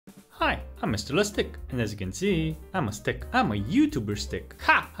Hi, I'm Mr. Stick, and as you can see, I'm a stick. I'm a YouTuber stick.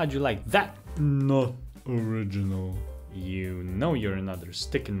 Ha! How'd you like that? Not original. You know you're another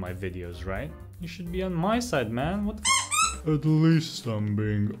stick in my videos, right? You should be on my side, man. What the At least I'm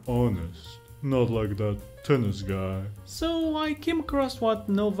being honest. Not like that tennis guy. So I came across what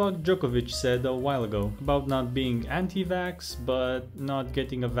Novak Djokovic said a while ago about not being anti-vax, but not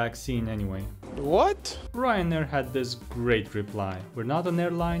getting a vaccine anyway. What? Ryanair had this great reply. We're not an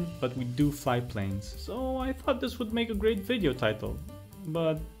airline, but we do fly planes. So I thought this would make a great video title.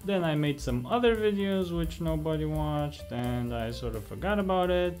 But then I made some other videos which nobody watched and I sort of forgot about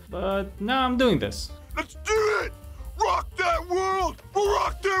it. But now I'm doing this. Let's do it! Rock that world!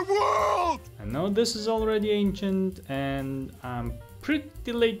 Rock that world! I know this is already ancient and I'm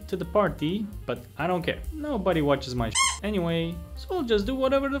pretty late to the party, but I don't care. Nobody watches my shit anyway, so I'll just do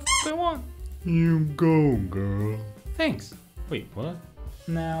whatever the f I want. You go, girl. Thanks. Wait, what?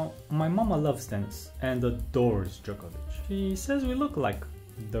 Now, my mama loves tennis and adores Djokovic. She says we look alike.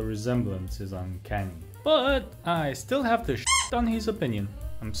 The resemblance is uncanny. But I still have to shit on his opinion.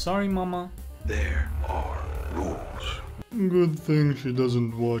 I'm sorry, mama. There are rules. Good thing she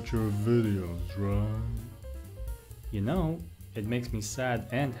doesn't watch your videos, right? You know, it makes me sad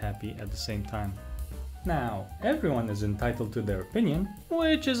and happy at the same time. Now, everyone is entitled to their opinion,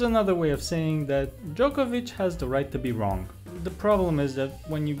 which is another way of saying that Djokovic has the right to be wrong. The problem is that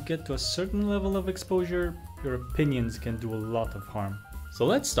when you get to a certain level of exposure, your opinions can do a lot of harm. So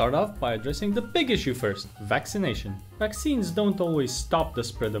let's start off by addressing the big issue first, vaccination. Vaccines don't always stop the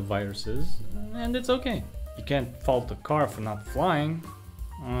spread of viruses, and it's okay. You can't fault a car for not flying,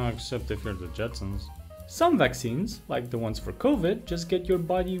 except if you're the Jetsons. Some vaccines, like the ones for COVID, just get your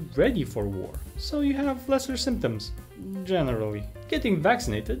body ready for war, so you have lesser symptoms, generally. Getting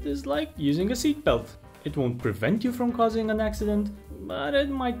vaccinated is like using a seatbelt. It won't prevent you from causing an accident, but it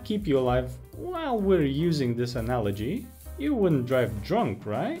might keep you alive. While we're using this analogy, you wouldn't drive drunk,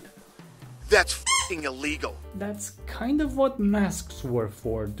 right? That's f***ing illegal. That's kind of what masks were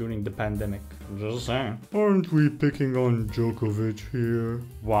for during the pandemic. Just saying. Aren't we picking on Djokovic here?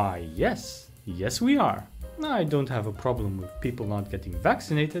 Why, yes. Yes, we are. I don't have a problem with people not getting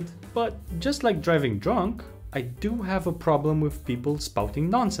vaccinated, but just like driving drunk, I do have a problem with people spouting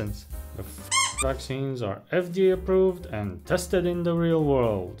nonsense. The vaccines are FDA approved and tested in the real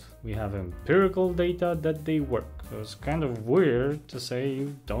world. We have empirical data that they work, so it's kind of weird to say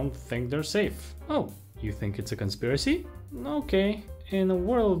you don't think they're safe. Oh, you think it's a conspiracy? Okay. In a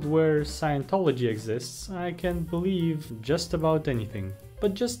world where Scientology exists, I can believe just about anything.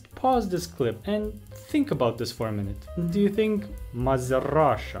 But just pause this clip and think about this for a minute. Do you think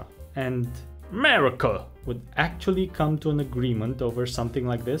Russia and America would actually come to an agreement over something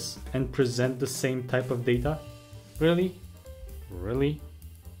like this and present the same type of data? Really? Really?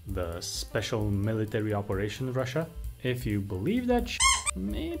 The special military operation Russia? If you believe that shit,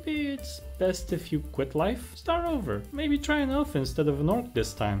 maybe it's best if you quit life, start over, maybe try an elf instead of an orc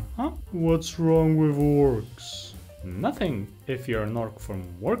this time, huh? What's wrong with orcs? Nothing if you're an orc from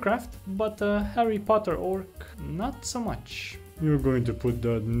Warcraft, but a Harry Potter orc, not so much. You're going to put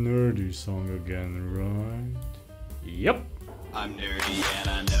that nerdy song again, right? Yep. I'm nerdy and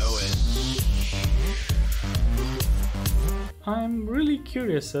I know it. I'm really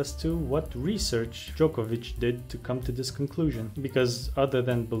curious as to what research Djokovic did to come to this conclusion, because other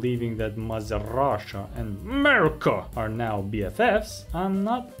than believing that Russia and America are now BFFs, I'm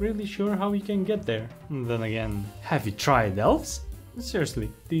not really sure how he can get there. Then again, have you tried elves? Seriously,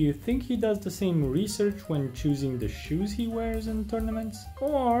 do you think he does the same research when choosing the shoes he wears in tournaments?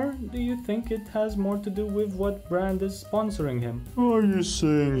 Or do you think it has more to do with what brand is sponsoring him? Are you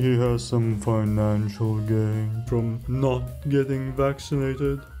saying he has some financial gain from not getting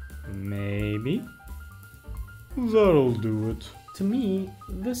vaccinated? Maybe. That'll do it. To me,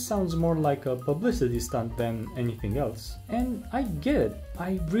 this sounds more like a publicity stunt than anything else. And I get it,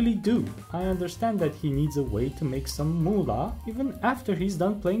 I really do. I understand that he needs a way to make some moolah even after he's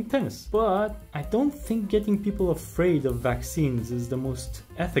done playing tennis. But I don't think getting people afraid of vaccines is the most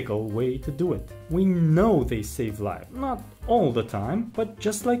ethical way to do it. We know they save lives. Not all the time, but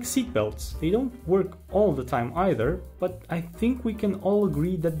just like seatbelts. They don't work all the time either, but I think we can all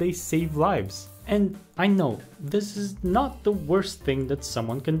agree that they save lives. And I know, this is not the worst thing that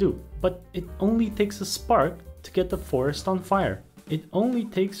someone can do, but it only takes a spark to get the forest on fire. It only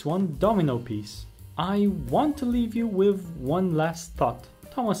takes one domino piece. I want to leave you with one last thought.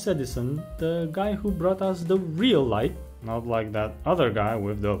 Thomas Edison, the guy who brought us the real light, not like that other guy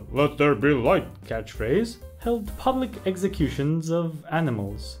with the "let there be light" catchphrase, held public executions of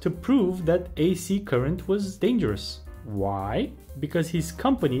animals to prove that AC current was dangerous. Why? Because his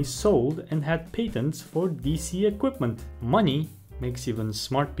company sold and had patents for DC equipment. Money makes even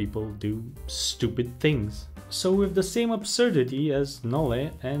smart people do stupid things. So with the same absurdity as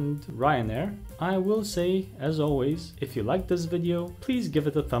Nole and Ryanair, I will say, as always, if you like this video, please give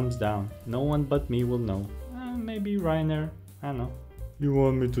it a thumbs down. No one but me will know. Maybe Ryanair, I don't know. You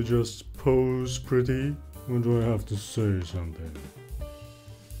want me to just pose pretty? Or do I have to say something?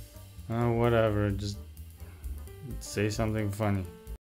 Whatever, just say something funny.